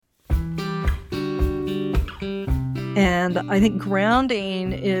And I think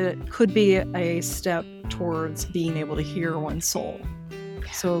grounding, it could be a step towards being able to hear one's soul.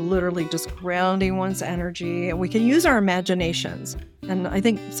 So literally just grounding one's energy. And we can use our imaginations. And I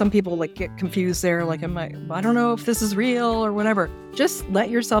think some people get confused there. I don't know if this is real or whatever. Just let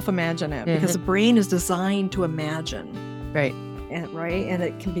yourself imagine it because the brain is designed to imagine. Right. And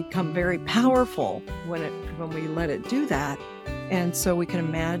it can become very powerful when we let it do that. And so we can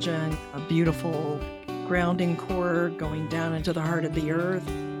imagine a beautiful grounding cord going down into the heart of the earth.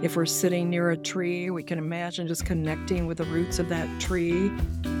 If we're sitting near a tree, we can imagine just connecting with the roots of that tree.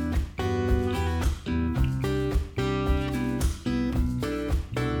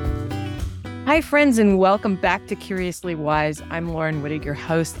 Hi, friends, and welcome back to Curiously Wise. I'm Lauren Wittig, your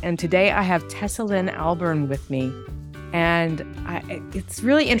host, and today I have Tessa Lynn Alburn with me. And it's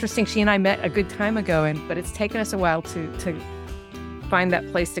really interesting. She and I met a good time ago, but it's taken us a while to find that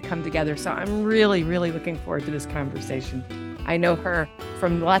place to come together. So I'm really, really looking forward to this conversation. I know her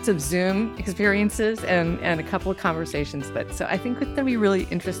from lots of Zoom experiences and a couple of conversations, so I think it's going to be really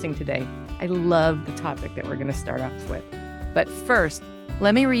interesting today. I love the topic that we're going to start off with. But first,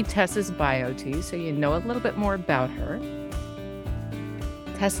 let me read Tessa's bio to you so you know a little bit more about her.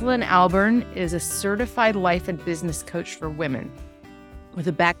 Tessa Lynn Alburn is a certified life and business coach for women. With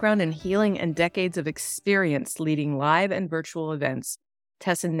a background in healing and decades of experience leading live and virtual events,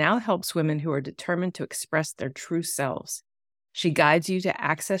 Tessa now helps women who are determined to express their true selves. She guides you to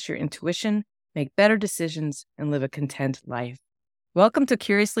access your intuition, make better decisions, and live a content life. Welcome to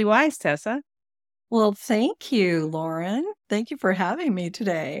Curiously Wise, Tessa. Well, thank you, Lauren. Thank you for having me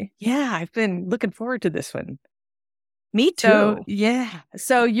today. Yeah, I've been looking forward to this one. Me too.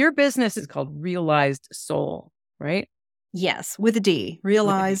 So your business is called Realized Soul, right? Yes, with a D.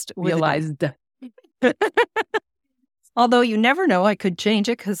 Realized. Although you never know, I could change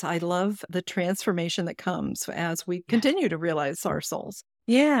it because I love the transformation that comes as we continue to realize our souls.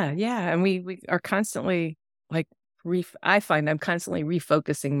 Yeah. And we are constantly I find I'm constantly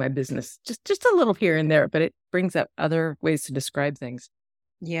refocusing my business, just a little here and there, but it brings up other ways to describe things.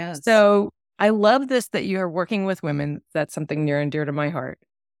 Yes. So I love this, that you are working with women. That's something near and dear to my heart.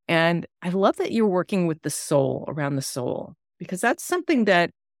 And I love that you're working with the soul, around the soul, because that's something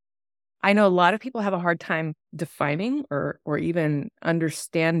that I know a lot of people have a hard time defining or even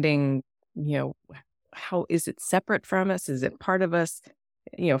understanding, how is it separate from us? Is it part of us?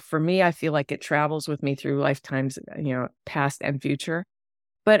 For me, I feel like it travels with me through lifetimes, past and future.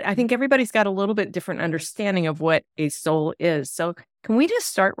 But I think everybody's got a little bit different understanding of what a soul is. So can we just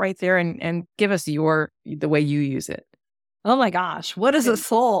start right there and give us the way you use it? Oh my gosh, what is a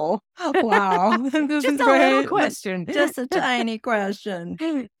soul? Oh, wow. Just a little question. Just a tiny question.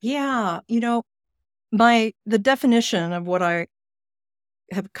 Yeah, the definition of what I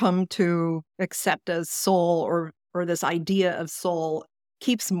have come to accept as soul or this idea of soul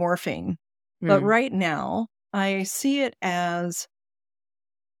keeps morphing. But right now, I see it as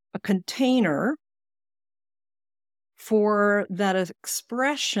a container for that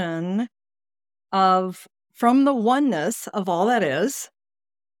expression from the oneness of all that is,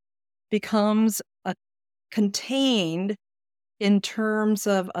 becomes contained in terms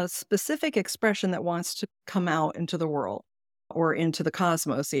of a specific expression that wants to come out into the world or into the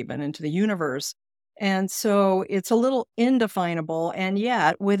cosmos, even into the universe. And so it's a little indefinable. And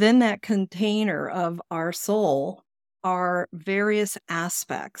yet within that container of our soul are various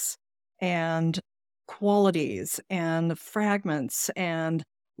aspects and qualities and fragments and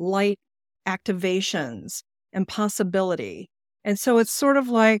light activations and possibility. And so it's sort of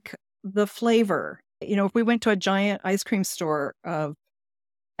like the flavor. If we went to a giant ice cream store of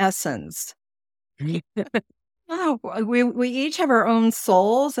essence, we each have our own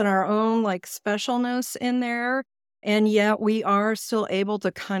souls and our own specialness in there. And yet we are still able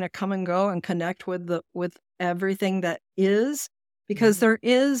to kind of come and go and connect with everything that is, because there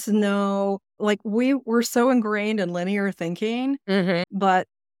is no, we're so ingrained in linear thinking, but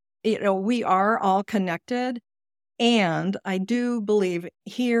we are all connected. And I do believe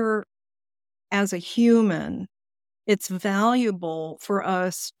here as a human, it's valuable for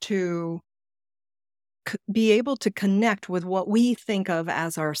us to be able to connect with what we think of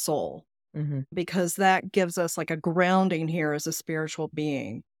as our soul, because that gives us a grounding here as a spiritual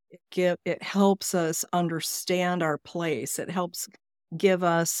being. It helps us understand our place. It helps give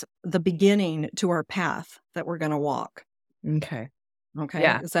us the beginning to our path that we're going to walk. Okay.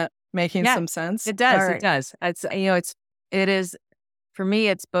 Yeah. Is that making some sense? It does. Right. It does. It is, for me,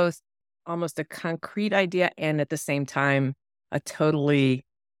 it's both almost a concrete idea and at the same time, a totally,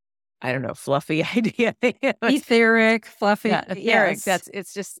 fluffy idea. Etheric, fluffy. Yeah, etheric. Yes.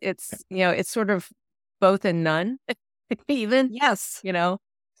 It's sort of both and none. even, Yes. you know?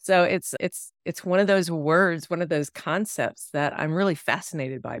 So it's one of those words, one of those concepts that I'm really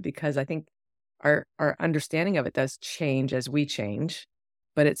fascinated by, because I think our understanding of it does change as we change,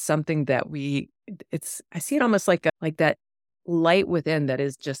 but it's something that I see it almost like that light within that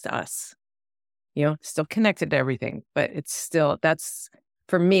is just us, still connected to everything, but it's still,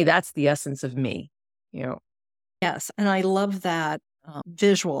 for me, that's the essence of me, you know? Yes. And I love that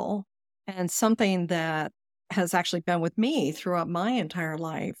visual, and something that has actually been with me throughout my entire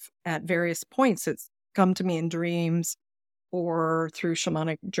life at various points. It's come to me in dreams or through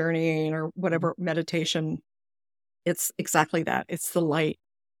shamanic journeying or whatever meditation. It's exactly that. It's the light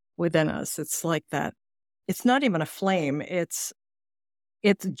within us. It's like that. It's not even a flame. It's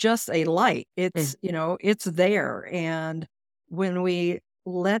just a light. Mm. It's there. And when we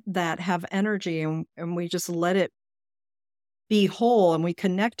let that have energy, and we just let it be whole, and we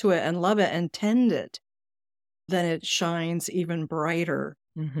connect to it and love it and tend it, then it shines even brighter.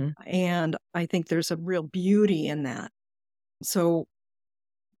 Mm-hmm. And I think there's a real beauty in that. So,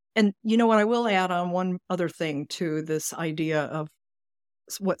 and you know what, I will add on one other thing to this idea of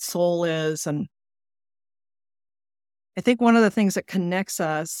what soul is. And I think one of the things that connects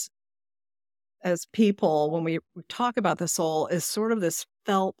us as people when we talk about the soul is sort of this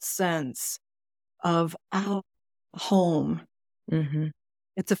felt sense of home. Mm-hmm.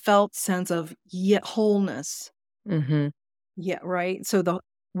 It's a felt sense of yet wholeness. Mm-hmm. Yeah, right. So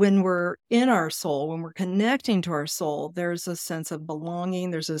when we're in our soul, when we're connecting to our soul, there's a sense of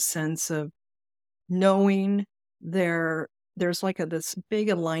belonging. There's a sense of knowing. There's like this big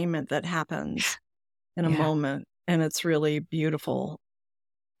alignment that happens in a Yeah. moment, and it's really beautiful.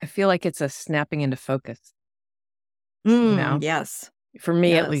 I feel like it's a snapping into focus, you know? Yes. For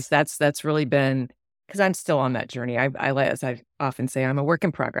me, at least, Yes. that's really been, because I'm still on that journey. As I often say, I'm a work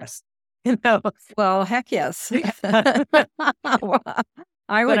in progress, you know? Well, heck yes. Well,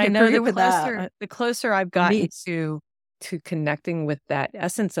 I But would I know agree with that. the closer I've Me. gotten to connecting with that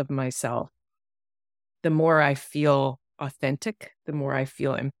essence of myself, the more I feel authentic, the more I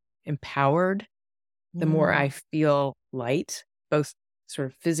feel empowered, the more I feel light, both sort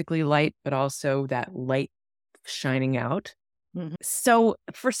of physically light, but also that light shining out. Mhm. So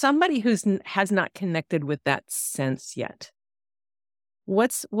for somebody has not connected with that sense yet,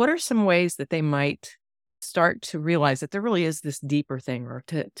 what are some ways that they might start to realize that there really is this deeper thing, or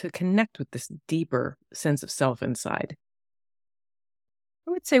to connect with this deeper sense of self inside?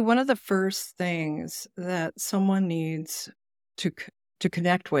 I would say one of the first things that someone needs to to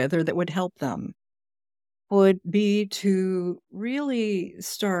connect with, or that would help them, would be to really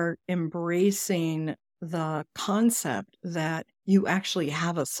start embracing the concept that you actually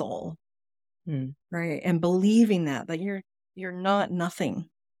have a soul, Mm. right? And believing that you're not nothing.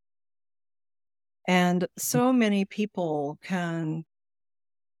 And so many people can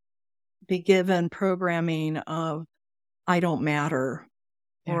be given programming of I don't matter,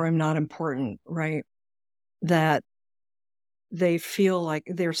 Yeah. or I'm not important, right? That they feel like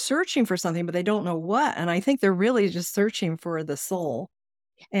they're searching for something, but they don't know what. And I think they're really just searching for the soul.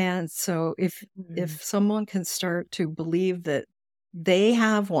 And so Mm. if someone can start to believe that they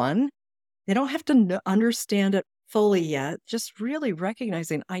have one, they don't have to understand it fully yet, just really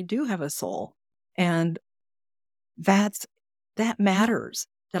recognizing I do have a soul. And that's that matters.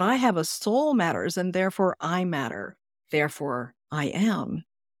 That I have a soul matters, and therefore I matter. Therefore I am,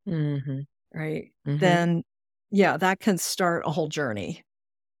 Mhm. right? Mhm. Then yeah, that can start a whole journey.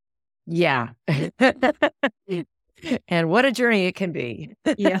 Yeah. And what a journey it can be.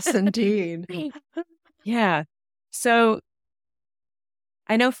 Yes, indeed. Yeah. So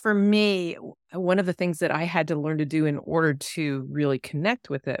I know for me, one of the things that I had to learn to do in order to really connect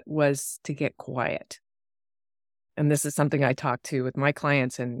with it was to get quiet. And this is something I talk to with my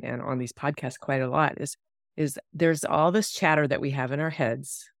clients and on these podcasts quite a lot, is there's all this chatter that we have in our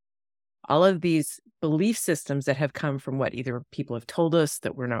heads, all of these belief systems that have come from what either people have told us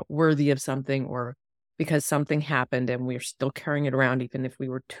that we're not worthy of something, or because something happened and we're still carrying it around, even if we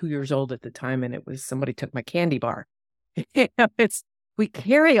were 2 years old at the time and it was somebody took my candy bar. It's we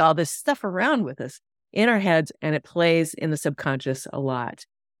carry all this stuff around with us in our heads, and it plays in the subconscious a lot.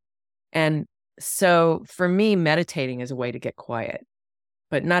 And so for me, meditating is a way to get quiet,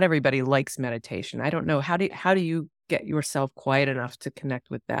 but not everybody likes meditation. I don't know. How do you get yourself quiet enough to connect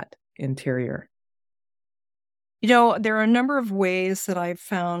with that interior? There are a number of ways that I've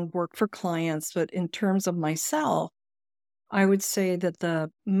found work for clients, but in terms of myself, I would say that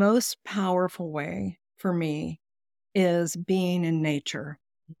the most powerful way for me is being in nature,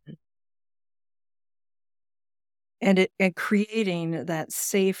 and creating that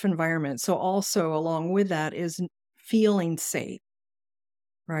safe environment. So also along with that is feeling safe.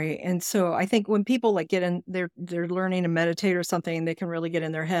 Right. And so I think when people like get in, they're learning to meditate or something, they can really get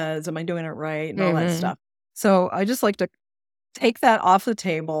in their heads. Am I doing it right? And all that stuff. So I just like to take that off the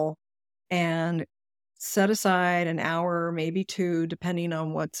table and set aside an hour, maybe two, depending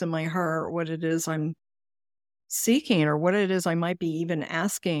on what's in my heart, what it is I'm seeking, or what it is I might be even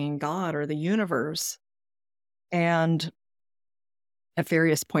asking God or the universe. And at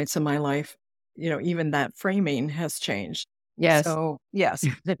various points in my life, even that framing has changed. Yes. So, yes.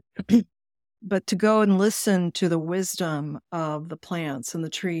 But to go and listen to the wisdom of the plants and the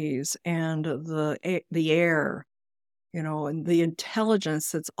trees and the air, and the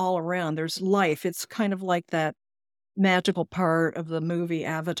intelligence that's all around. There's life. It's kind of like that magical part of the movie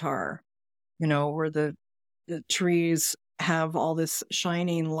Avatar, where the trees have all this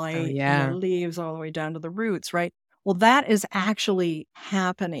shining light and the leaves all the way down to the roots, right? Well, that is actually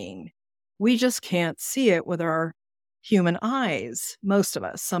happening. We just can't see it with our human eyes. Most of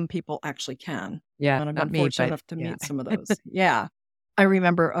us. Some people actually can. Yeah. And I've been fortunate enough to meet some of those. Yeah. I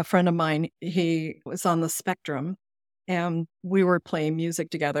remember a friend of mine, he was on the spectrum, and we were playing music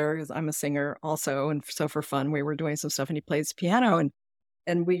together because I'm a singer also. And so for fun, we were doing some stuff, and he plays piano.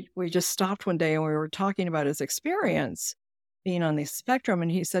 And we just stopped one day and we were talking about his experience being on the spectrum. And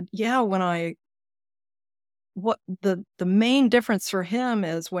he said, yeah, what the main difference for him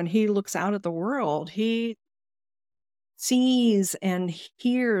is when he looks out at the world, he sees and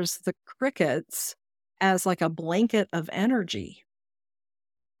hears the crickets as like a blanket of energy,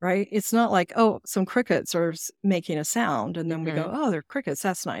 right? It's not like, oh, some crickets are making a sound and then we go, oh, they're crickets.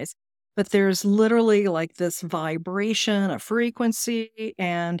 That's nice. But there's literally like this vibration, a frequency,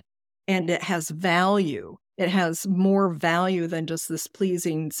 and it has value. It has more value than just this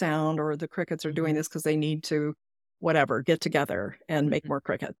pleasing sound, or the crickets are doing this because they need to, whatever, get together and make more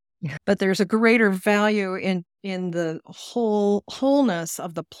crickets. But there's a greater value in the wholeness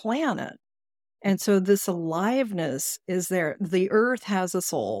of the planet. And so this aliveness is there. The earth has a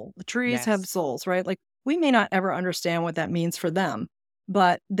soul. The trees have souls, right? Like, we may not ever understand what that means for them,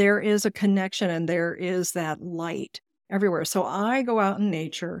 but there is a connection and there is that light everywhere. So I go out in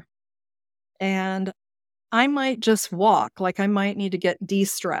nature and I might just walk. Like, I might need to get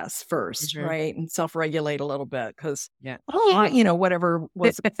de-stress first, right? And self-regulate a little bit because, whatever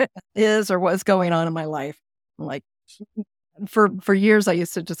is or was going on in my life. Like, for years, I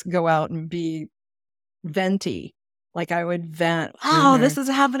used to just go out and be venty. Like, I would vent, this is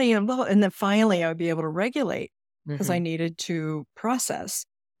happening. And then finally I would be able to regulate because I needed to process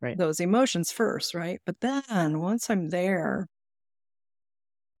those emotions first, right? But then once I'm there,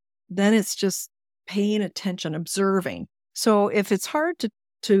 then it's just paying attention, observing. So if it's hard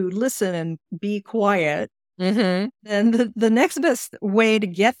to listen and be quiet, then the next best way to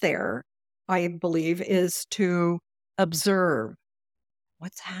get there, I believe, is to observe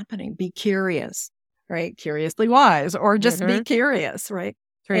what's happening. Be curious, right? Curiously wise, or just be curious, right?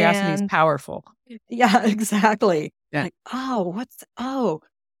 Curiosity is powerful. Yeah, exactly. Yeah. Like,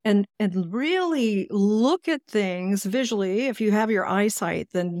 and really look at things visually. If you have your eyesight,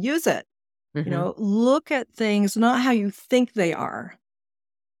 then use it. Look at things, not how you think they are,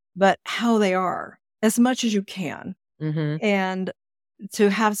 but how they are as much as you can. And to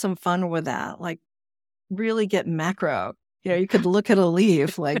have some fun with that, like really get macro. You could look at a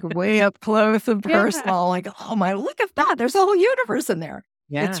leaf like way up close and personal, like, oh my, look at that. There's a whole universe in there.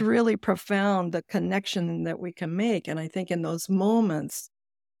 Yeah. It's really profound, the connection that we can make. And I think in those moments,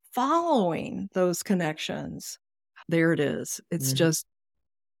 following those connections, there it is. It's just,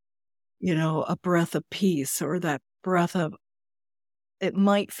 a breath of peace, or that breath of, it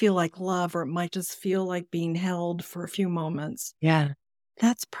might feel like love, or it might just feel like being held for a few moments. Yeah.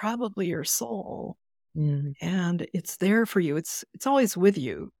 That's probably your soul. And it's there for you. It's always with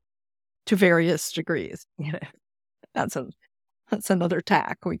you to various degrees. That's another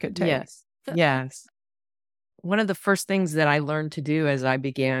tack we could take. Yes. One of the first things that I learned to do as I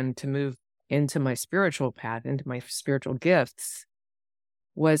began to move into my spiritual path, into my spiritual gifts,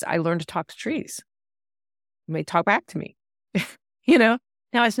 was I learned to talk to trees. They talk back to me. Now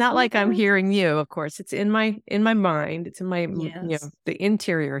it's not like I'm hearing you, of course. It's in my mind. It's in my the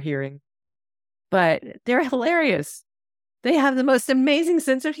interior hearing. But they're hilarious. They have the most amazing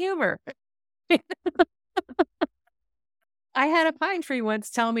sense of humor. I had a pine tree once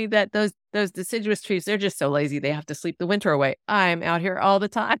tell me that those deciduous trees, they're just so lazy. They have to sleep the winter away. I'm out here all the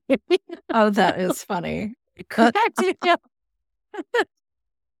time. Oh, that is funny.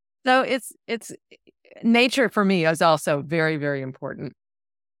 So it's nature for me is also very, very important.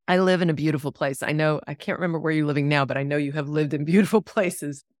 I live in a beautiful place. I know, I can't remember where you're living now, but I know you have lived in beautiful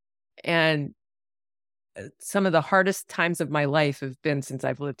places. And some of the hardest times of my life have been since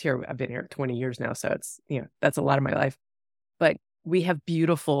I've lived here. I've been here 20 years now. So it's, that's a lot of my life. But we have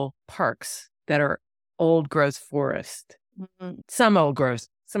beautiful parks that are old growth forest. Some old growth,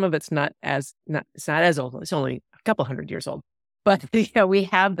 some of it's not as old. It's only a couple 100 years old. But we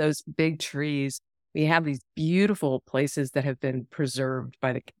have those big trees. We have these beautiful places that have been preserved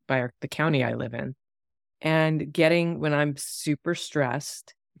by the county I live in. And when I'm super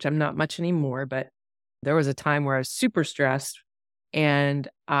stressed, which I'm not much anymore, but there was a time where I was super stressed and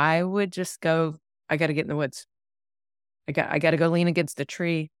I would just go, I got to get in the woods. I got to go lean against a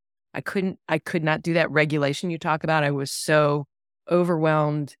tree. I could not do that regulation you talk about. I was so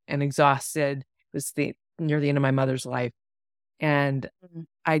overwhelmed and exhausted. It was near the end of my mother's life. And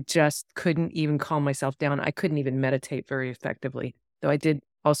I just couldn't even calm myself down. I couldn't even meditate very effectively, though I did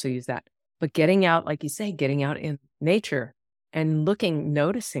also use that. But getting out, like you say, getting out in nature and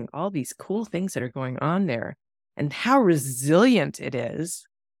noticing all these cool things that are going on there and how resilient it is.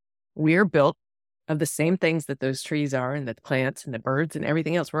 We're built of the same things that those trees are and the plants and the birds and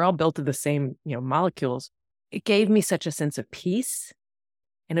everything else. We're all built of the same, molecules. It gave me such a sense of peace.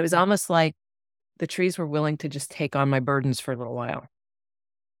 And it was almost like the trees were willing to just take on my burdens for a little while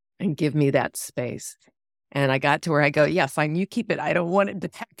and give me that space. And I got to where I go, yeah, fine, you keep it. I don't want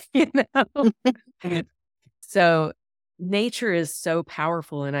it back, So nature is so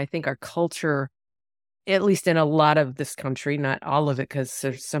powerful. And I think our culture, at least in a lot of this country, not all of it, because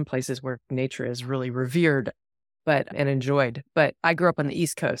there's some places where nature is really revered and enjoyed. But I grew up on the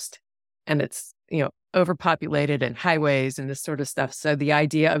East Coast and it's, overpopulated and highways and this sort of stuff. So the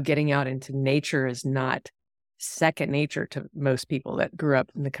idea of getting out into nature is not second nature to most people that grew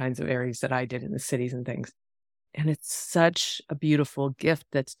up in the kinds of areas that I did in the cities and things. And it's such a beautiful gift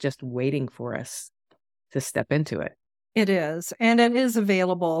that's just waiting for us to step into it. It is. And it is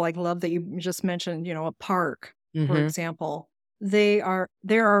available. I love that you just mentioned, a park, for example. There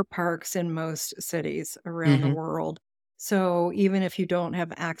are parks in most cities around the world. So even if you don't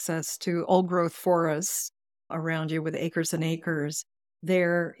have access to old growth forests around you with acres and acres,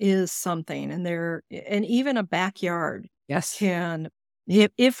 there is something. And even a backyard can,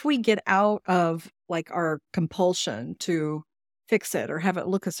 if we get out of like our compulsion to fix it or have it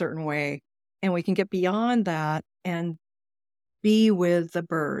look a certain way, and we can get beyond that and be with the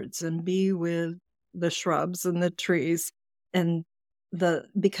birds and be with the shrubs and the trees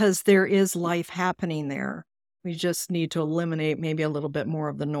because there is life happening there. We just need to eliminate maybe a little bit more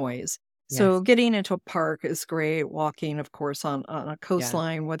of the noise. Yes. So getting into a park is great. Walking, of course, on a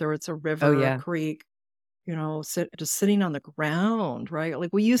coastline, whether it's a river or a creek, just sitting on the ground, right?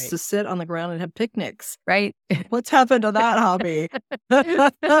 Like we used to sit on the ground and have picnics. Right. What's happened to that hobby?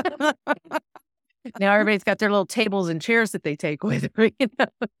 Now everybody's got their little tables and chairs that they take with them.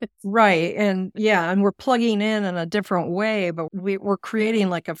 Right. And we're plugging in a different way, but we're creating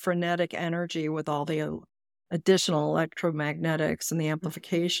like a frenetic energy with all the additional electromagnetics and the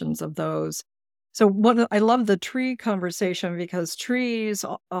amplifications of those. So I love the tree conversation because trees,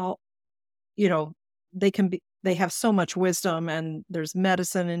 they have so much wisdom and there's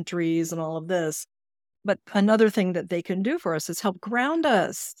medicine in trees and all of this. But another thing that they can do for us is help ground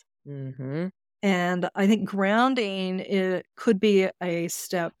us. Mm-hmm. And I think grounding, it could be a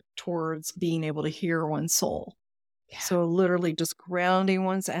step towards being able to hear one's soul. Yeah. So literally just grounding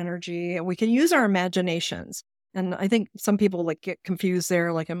one's energy. And we can use our imaginations. And I think some people get confused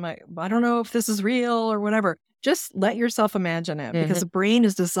there. Like, I don't know if this is real or whatever. Just let yourself imagine it because the brain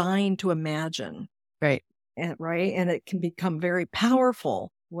is designed to imagine. Right. And it can become very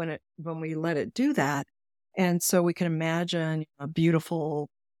powerful when we let it do that. And so we can imagine a beautiful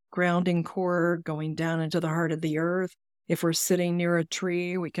grounding cord going down into the heart of the earth. If we're sitting near a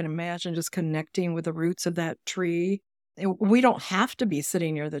tree, we can imagine just connecting with the roots of that tree. We don't have to be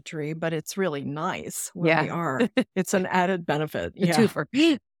sitting near the tree, but it's really nice when we are. It's an added benefit.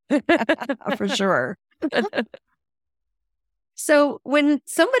 Twofer. For sure. So when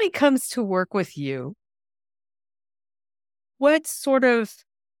somebody comes to work with you, what sort of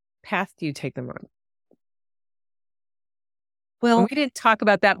path do you take them on? Well, we didn't talk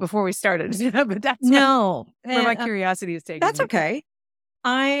about that before we started, but that's where my curiosity is taking That's me. Okay.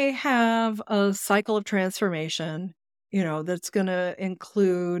 I have a cycle of transformation, that's going to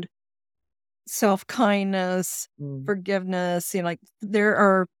include self-kindness, forgiveness. There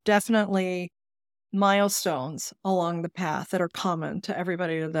are definitely milestones along the path that are common to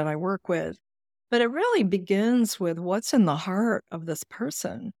everybody that I work with. But it really begins with what's in the heart of this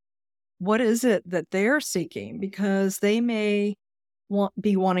person. What is it that they're seeking? Because they may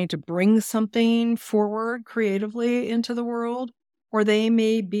be wanting to bring something forward creatively into the world, or they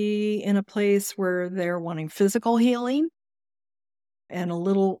may be in a place where they're wanting physical healing and a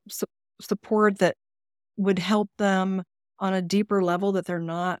little support that would help them on a deeper level that they're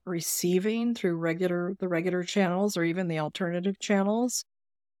not receiving through the regular channels or even the alternative channels.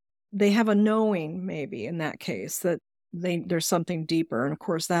 They have a knowing maybe in that case that there's something deeper. And of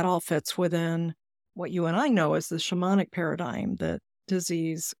course, that all fits within what you and I know as the shamanic paradigm, that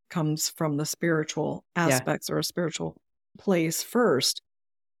disease comes from the spiritual aspects or a spiritual place first.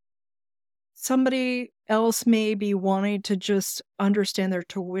 Somebody else may be wanting to just understand their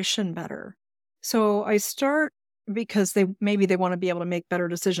tuition better. So I start because maybe they want to be able to make better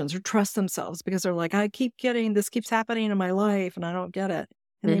decisions or trust themselves, because they're like, this keeps happening in my life and I don't get it.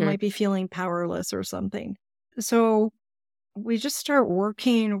 And they might be feeling powerless or something. So we just start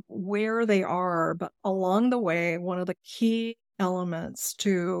working where they are. But along the way, one of the key elements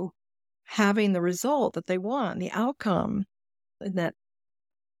to having the result that they want, the outcome, that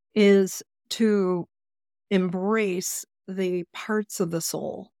is to embrace the parts of the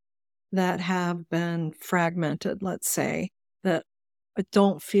soul that have been fragmented, let's say, that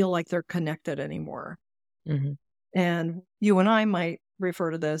don't feel like they're connected anymore. Mm-hmm. And you and I might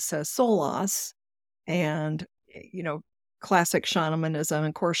refer to this as soul loss. And, classic shamanism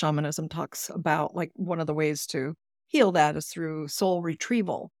and core shamanism talks about, like, one of the ways to heal that is through soul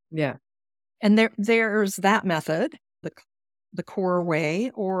retrieval. Yeah. And there's that method, the core way,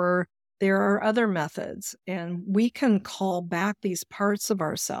 or there are other methods. And we can call back these parts of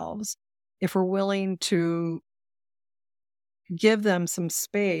ourselves if we're willing to give them some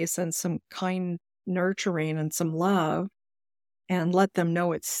space and some kind nurturing and some love, and let them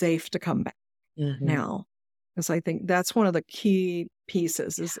know it's safe to come back now. Because I think that's one of the key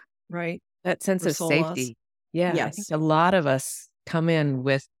pieces, right? That sense of safety. Yeah. Yes. I think a lot of us come in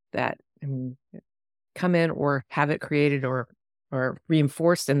with that, come in or have it created or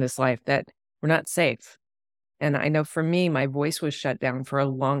reinforced in this life that we're not safe. And I know for me, my voice was shut down for a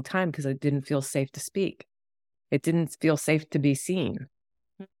long time because it didn't feel safe to speak. It didn't feel safe to be seen.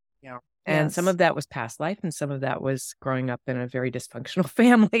 Yeah. And some of that was past life, and some of that was growing up in a very dysfunctional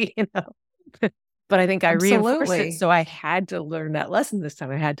family, But I think I reinforced it, so I had to learn that lesson this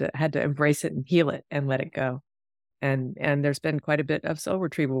time. I had to embrace it and heal it and let it go. And there's been quite a bit of soul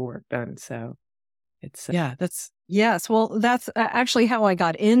retrieval work done. So it's yes. Well, that's actually how I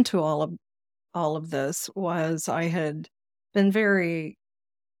got into all of this. Was I had been very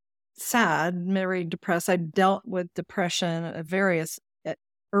sad, very depressed. I dealt with depression at various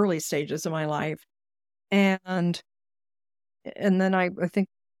early stages of my life, and then I think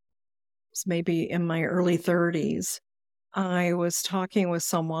it was maybe in my early 30s. I was talking with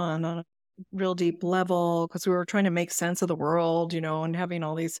someone on a real deep level because we were trying to make sense of the world, and having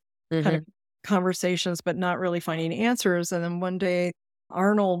all these kind of conversations, but not really finding answers. And then one day,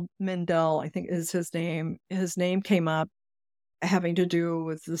 Arnold Mindell, I think is his name came up, having to do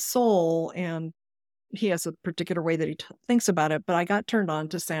with the soul. And he has a particular way that he thinks about it. But I got turned on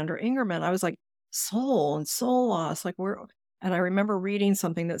to Sandra Ingerman. I was like, soul and soul loss, like and I remember reading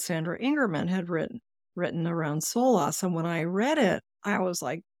something that Sandra Ingerman had written around soul loss. And when I read it, I was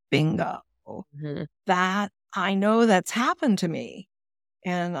like, bingo, that I know that's happened to me.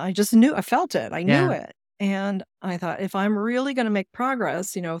 And I just I felt it. I knew it. And I thought, if I'm really going to make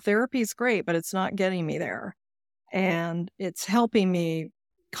progress, therapy is great, but it's not getting me there. And it's helping me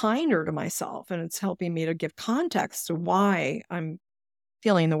kinder to myself. And it's helping me to give context to why I'm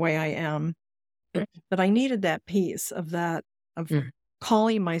feeling the way I am. But I needed that piece of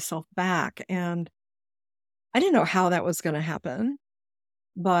calling myself back. And I didn't know how that was going to happen,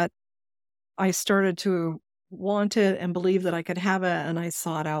 but I started to want it and believe that I could have it. And I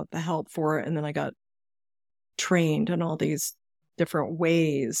sought out the help for it. And then I got trained in all these different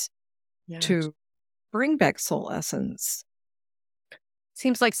ways to bring back soul essence.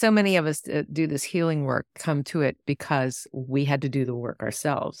 Seems like so many of us do this healing work, come to it because we had to do the work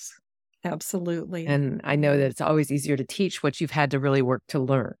ourselves. Absolutely. And I know that it's always easier to teach what you've had to really work to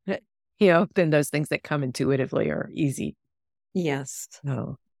learn, than those things that come intuitively or easy. Yes.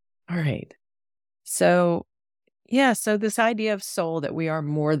 Oh, all right. So, so this idea of soul, that we are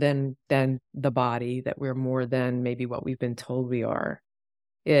more than the body, that we're more than maybe what we've been told we are,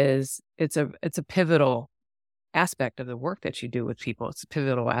 it's a pivotal aspect of the work that you do with people. It's a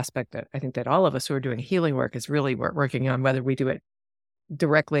pivotal aspect that I think that all of us who are doing healing work is really working on, whether we do it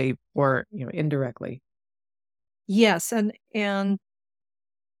directly or indirectly. Yes, and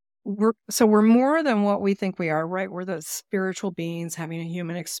we're more than what we think we are, right? We're the spiritual beings having a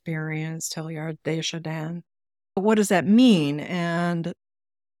human experience, Teilhard de Chardin. But what does that mean? And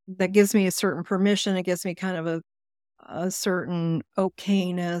that gives me a certain permission. It gives me kind of a certain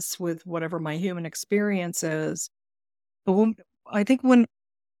okayness with whatever my human experience is. But I think when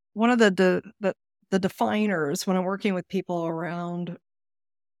one of the definers when I'm working with people around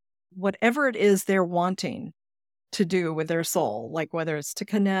whatever it is they're wanting to do with their soul, like whether it's to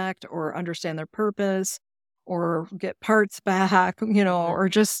connect or understand their purpose or get parts back, or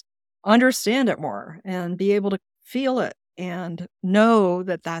just understand it more and be able to feel it and know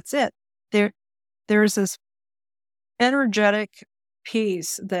that that's it. There's this energetic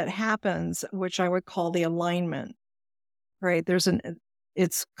piece that happens, which I would call the alignment, right?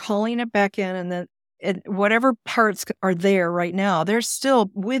 It's calling it back in, and then whatever parts are there right now, they're still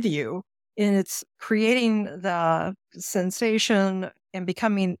with you, and it's creating the sensation and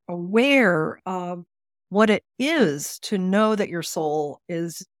becoming aware of what it is to know that your soul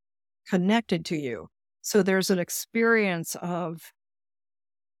is connected to you. So there's an experience of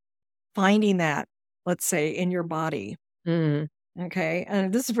finding that, let's say, in your body. Mm. Okay.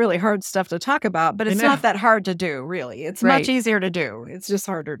 And this is really hard stuff to talk about, but I it's know. not that hard to do, really. It's Right. much easier to do. It's just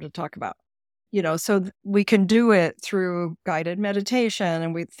harder to talk about. So we can do it through guided meditation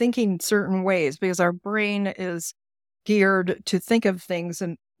and we're thinking certain ways because our brain is geared to think of things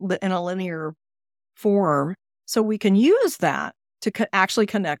in a linear form. So we can use that to actually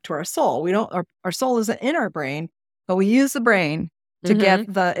connect to our soul. Our soul isn't in our brain, but we use the brain to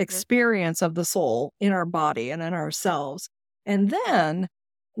get the experience of the soul in our body and in ourselves. And then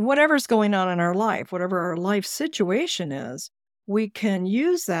whatever's going on in our life, whatever our life situation is, we can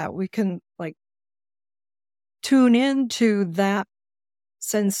use that. We can tune into that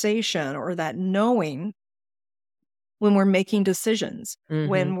sensation or that knowing when we're making decisions,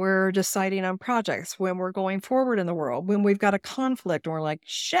 when we're deciding on projects, when we're going forward in the world, when we've got a conflict and we're like,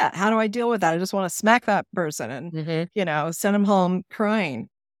 shit, how do I deal with that? I just want to smack that person and, send them home crying.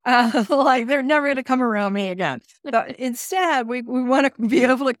 Like they're never going to come around me again. But instead, we want to be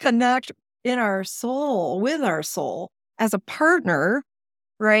able to connect in our soul, with our soul as a partner,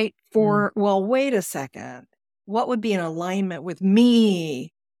 right? Well, wait a second. What would be in alignment with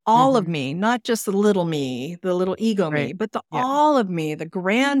me? All of me, not just the little me, the little ego me, but all of me, the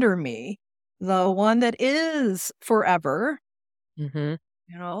grander me, the one that is forever,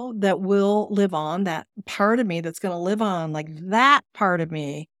 that will live on, that part of me that's going to live on, like that part of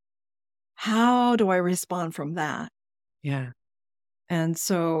me. How do I respond from that? Yeah. And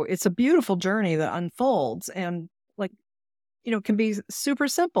so it's a beautiful journey that unfolds and can be super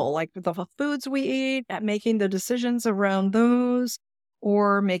simple, like the foods we eat, at making the decisions around those,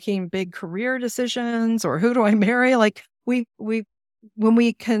 or making big career decisions, or who do I marry? Like when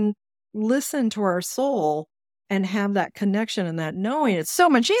we can listen to our soul and have that connection and that knowing, it's so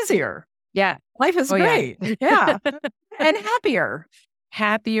much easier. Yeah. Life is great. Yeah. And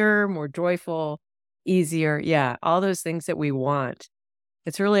happier, more joyful, easier. Yeah. All those things that we want.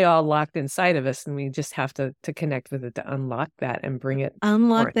 It's really all locked inside of us, and we just have to connect with it to unlock that and bring it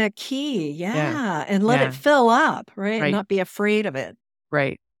unlock forth. that key. Yeah. And let it fill up, right? And not be afraid of it.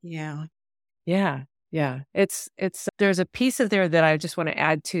 Right. Yeah. Yeah. Yeah. It's there's a piece of there that I just want to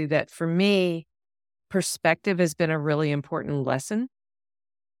add to that. For me, perspective has been a really important lesson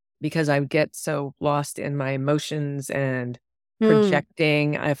because I get so lost in my emotions and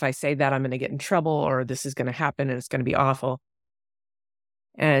projecting. If I say that, I'm going to get in trouble, or this is going to happen and it's going to be awful.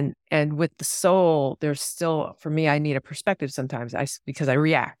 And with the soul, there's still, for me, I need a perspective sometimes because I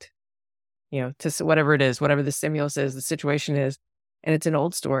react, to whatever it is, whatever the stimulus is, the situation is, and it's an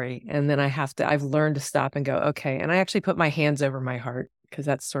old story. And then I've learned to stop and go, okay. And I actually put my hands over my heart because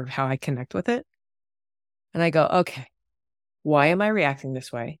that's sort of how I connect with it. And I go, okay, why am I reacting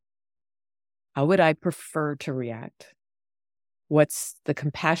this way? How would I prefer to react? What's the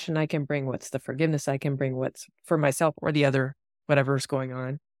compassion I can bring? What's the forgiveness I can bring? What's for myself or the other, whatever's going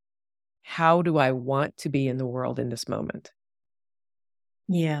on? How do I want to be in the world in this moment?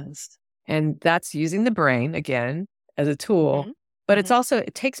 Yes. And that's using the brain, again, as a tool, but it's also,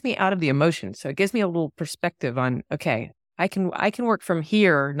 it takes me out of the emotion. So it gives me a little perspective on, okay, I can work from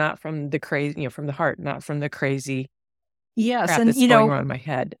here, not from the crazy, from the heart, not from the crazy crap that's going on in my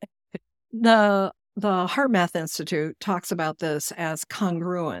head. The Heart Math Institute talks about this as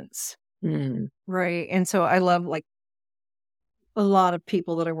congruence, right? And so I love, a lot of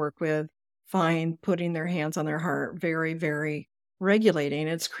people that I work with find putting their hands on their heart very, very regulating.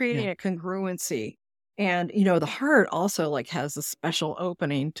 It's creating a congruency. And, the heart also has a special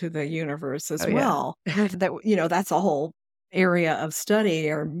opening to the universe as well. That, that's a whole area of study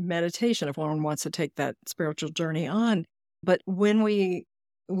or meditation if one wants to take that spiritual journey on. But when we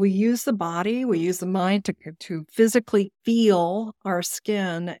use the body, we use the mind to physically feel our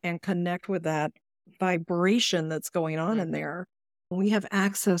skin and connect with that vibration that's going on in there. We have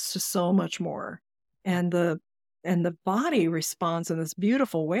access to so much more. And the body responds in this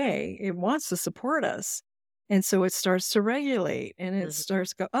beautiful way. It wants to support us. And so it starts to regulate and it starts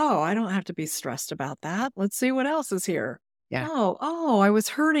to go, oh, I don't have to be stressed about that. Let's see what else is here. Yeah. Oh, I was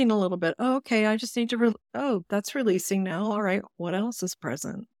hurting a little bit. Oh, okay, I just need to, that's releasing now. All right, what else is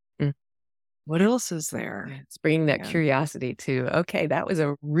present? Mm. What else is there? It's bringing that Yeah. curiosity to, okay, that was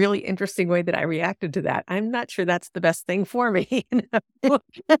a really interesting way that I reacted to that. I'm not sure that's the best thing for me.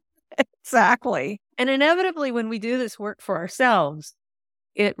 Exactly. And inevitably, when we do this work for ourselves,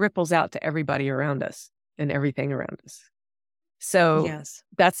 it ripples out to everybody around us and everything around us. So Yes.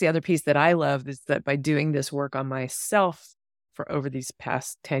 that's the other piece that I love, is that by doing this work on myself for over these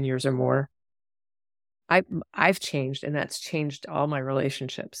past 10 years or more, I've changed, and that's changed all my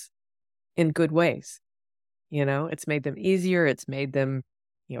relationships in good ways. It's made them easier. It's made them,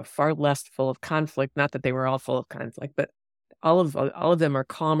 far less full of conflict. Not that they were all full of conflict, but all of them are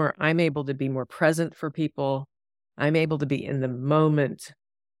calmer. I'm able to be more present for people. I'm able to be in the moment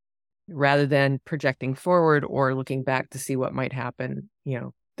rather than projecting forward or looking back to see what might happen,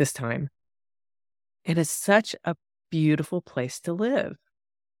 this time. It is such a beautiful place to live.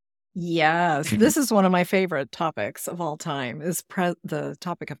 Yes. This is one of my favorite topics of all time, is the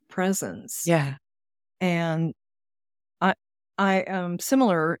topic of presence. Yeah. And I am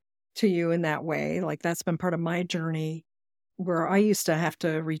similar to you in that way. Like, that's been part of my journey, where I used to have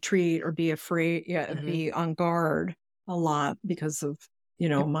to retreat or be afraid, be on guard a lot because of,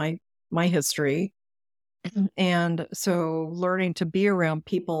 my history. And so learning to be around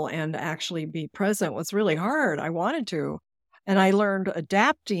people and actually be present was really hard. I wanted to. And I learned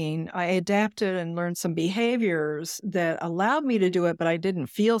adapting. I adapted and learned some behaviors that allowed me to do it, but I didn't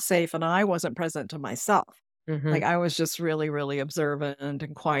feel safe and I wasn't present to myself. Like, I was just really, really observant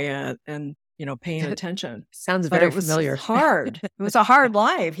and quiet and, paying attention. Sounds But very it was familiar. hard. It was a hard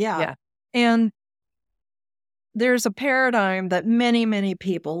life. Yeah. Yeah. And there's a paradigm that many, many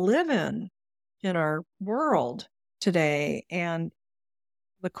people live in our world today. And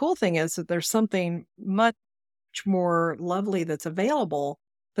the cool thing is that there's something much more lovely that's available.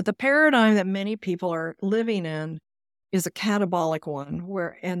 But the paradigm that many people are living in is a catabolic one,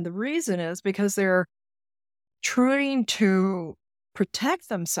 and the reason is because they're trying to protect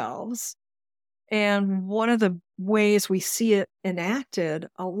themselves. And one of the ways we see it enacted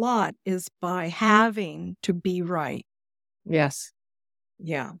a lot is by having to be right. Yes.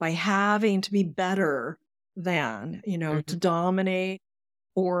 Yeah, by having to be better than, to dominate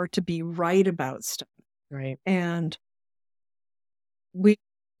or to be right about stuff. Right. And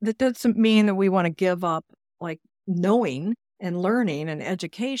that doesn't mean that we want to give up, like, knowing and learning and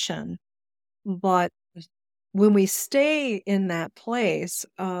education. But when we stay in that place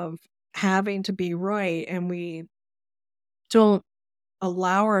of having to be right and we don't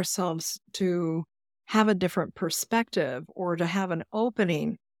allow ourselves to have a different perspective or to have an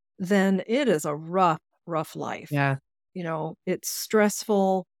opening, then it is a rough, rough life. Yeah. It's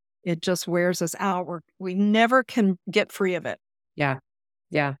stressful. It just wears us out. We never can get free of it. Yeah.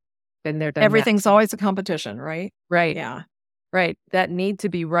 Yeah. Been there, done that. Everything's always a competition, right? Right. Yeah. Right. That need to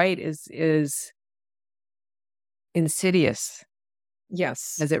be right is insidious,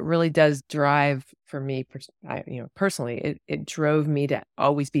 Yes. as it really does drive for me, personally. It drove me to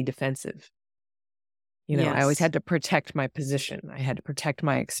always be defensive. I always Yes. had to protect my position. I had to protect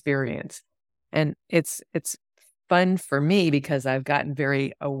my experience. And it's fun for me because I've gotten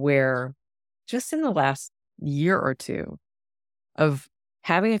very aware just in the last year or two of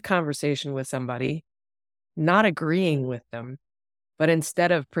having a conversation with somebody, not agreeing with them, but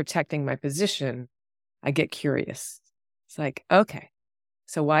instead of protecting my position, I get curious. It's like, okay,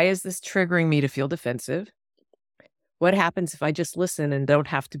 so why is this triggering me to feel defensive? What happens if I just listen and don't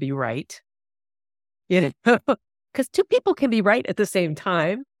have to be right? Because two people can be right at the same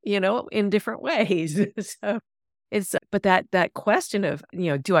time, in different ways. But that question of,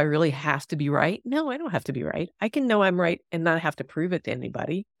 do I really have to be right? No, I don't have to be right. I can know I'm right and not have to prove it to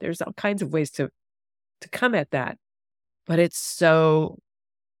anybody. There's all kinds of ways to come at that. But it's so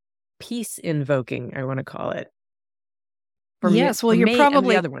peace invoking, I want to call it. Yes. Well, for you're me and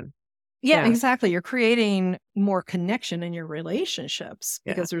probably the other one. Yeah, exactly. You're creating more connection in your relationships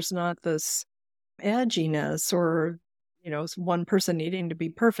Yeah. because there's not this edginess or, one person needing to be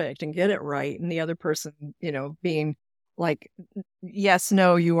perfect and get it right and the other person, being like, yes,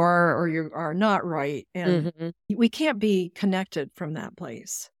 no, you are or you are not right. And we can't be connected from that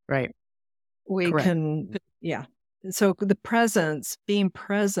place. Right. We Correct. can, yeah. So the presence, being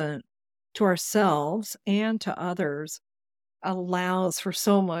present to ourselves and to others, allows for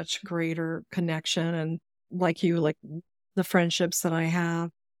so much greater connection. And like the friendships that I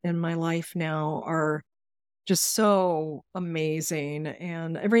have in my life now are just so amazing.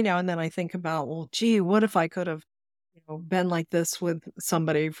 And every now and then I think about, well, gee, what if I could have been like this with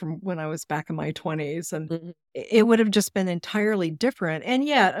somebody from when I was back in my 20s, and it would have just been entirely different. And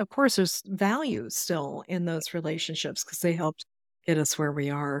yet, of course, there's value still in those relationships because they helped get us where we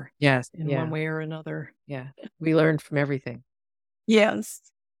are Yes. in one way or another. Yeah. We learned from everything. Yes.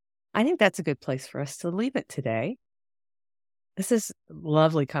 I think that's a good place for us to leave it today. This is a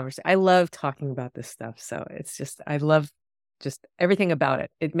lovely conversation. I love talking about this stuff. So I love just everything about it.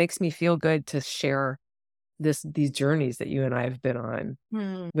 It makes me feel good to share these journeys that you and I have been on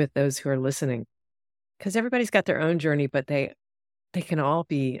with those who are listening. Because everybody's got their own journey, but they can all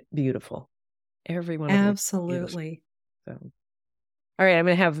be beautiful. Every one of them. Absolutely. So, all right,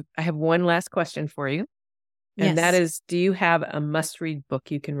 I have one last question for you. And that is, do you have a must-read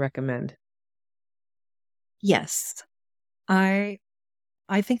book you can recommend? Yes. I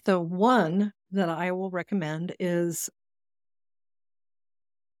think the one that I will recommend is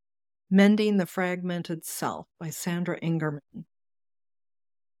Mending the Fragmented Self by Sandra Ingerman.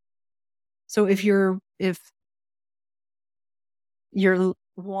 So if you're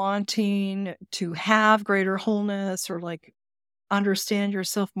wanting to have greater wholeness or like understand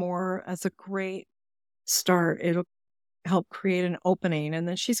yourself more, as a great start. It'll help create an opening. And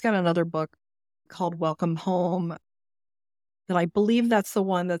then she's got another book called Welcome Home that I believe that's the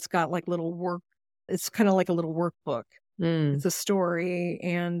one that's got like little work. It's kind of like a little workbook. It's a story,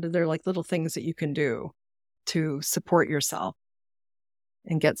 and they're like little things that you can do to support yourself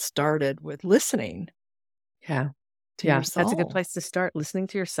and get started with listening. Yeah. To your soul. That's a good place to start. Listening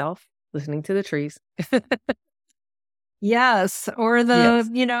to yourself, listening to the trees. Yes. Or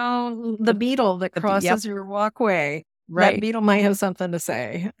the beetle that crosses your walkway. Right. That beetle might have something to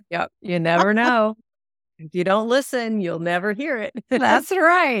say. Yep. You never know. If you don't listen, you'll never hear it. That's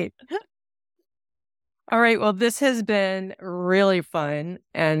right. All right. Well, this has been really fun.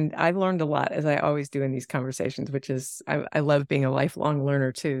 And I've learned a lot, as I always do in these conversations, which is, I love being a lifelong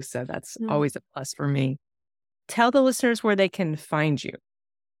learner too. So that's always a plus for me. Tell the listeners where they can find you.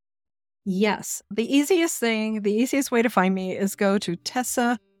 Yes. The easiest way to find me is go to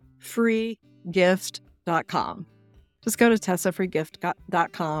tessafreegift.com. Just go to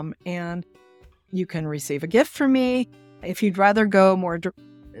tessafreegift.com and you can receive a gift from me. If you'd rather go more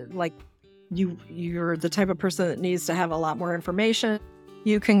like you're the type of person that needs to have a lot more information,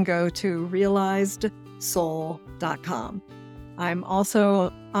 you can go to realizedsoul.com. I'm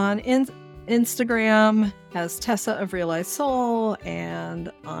also on Instagram as Tessa of Realized Soul and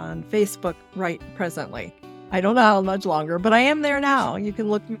on Facebook right presently. I don't know how much longer, but I am there now. You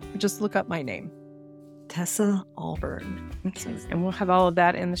can just look up my name, Tessa Alburn. And we'll have all of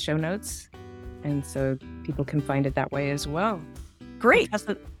that in the show notes. And so people can find it that way as well. Great.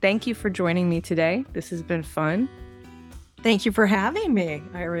 Tessa, thank you for joining me today. This has been fun. Thank you for having me.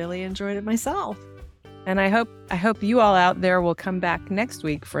 I really enjoyed it myself. And I hope you all out there will come back next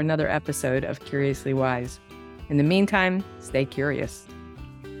week for another episode of Curiously Wise. In the meantime, stay curious.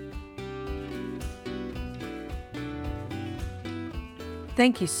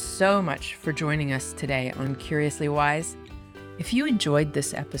 Thank you so much for joining us today on Curiously Wise. If you enjoyed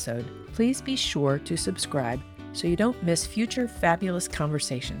this episode, please be sure to subscribe so you don't miss future fabulous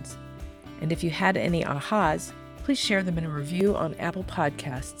conversations. And if you had any ahas, please share them in a review on Apple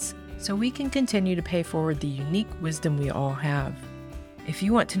Podcasts so we can continue to pay forward the unique wisdom we all have. If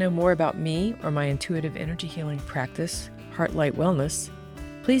you want to know more about me or my intuitive energy healing practice, Heartlight Wellness,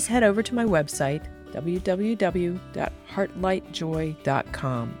 please head over to my website,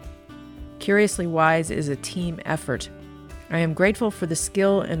 www.heartlightjoy.com. Curiously Wise is a team effort. I am grateful for the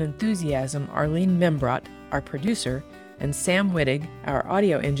skill and enthusiasm Arlene Membrot, our producer, and Sam Wittig, our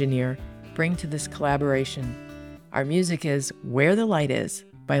audio engineer, bring to this collaboration. Our music is Where the Light Is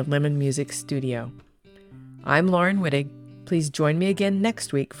by Lemon Music Studio. I'm Lauren Wittig. Please join me again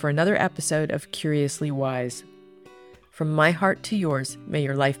next week for another episode of Curiously Wise. From my heart to yours, may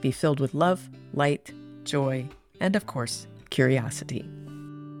your life be filled with love, light, joy, and of course, curiosity.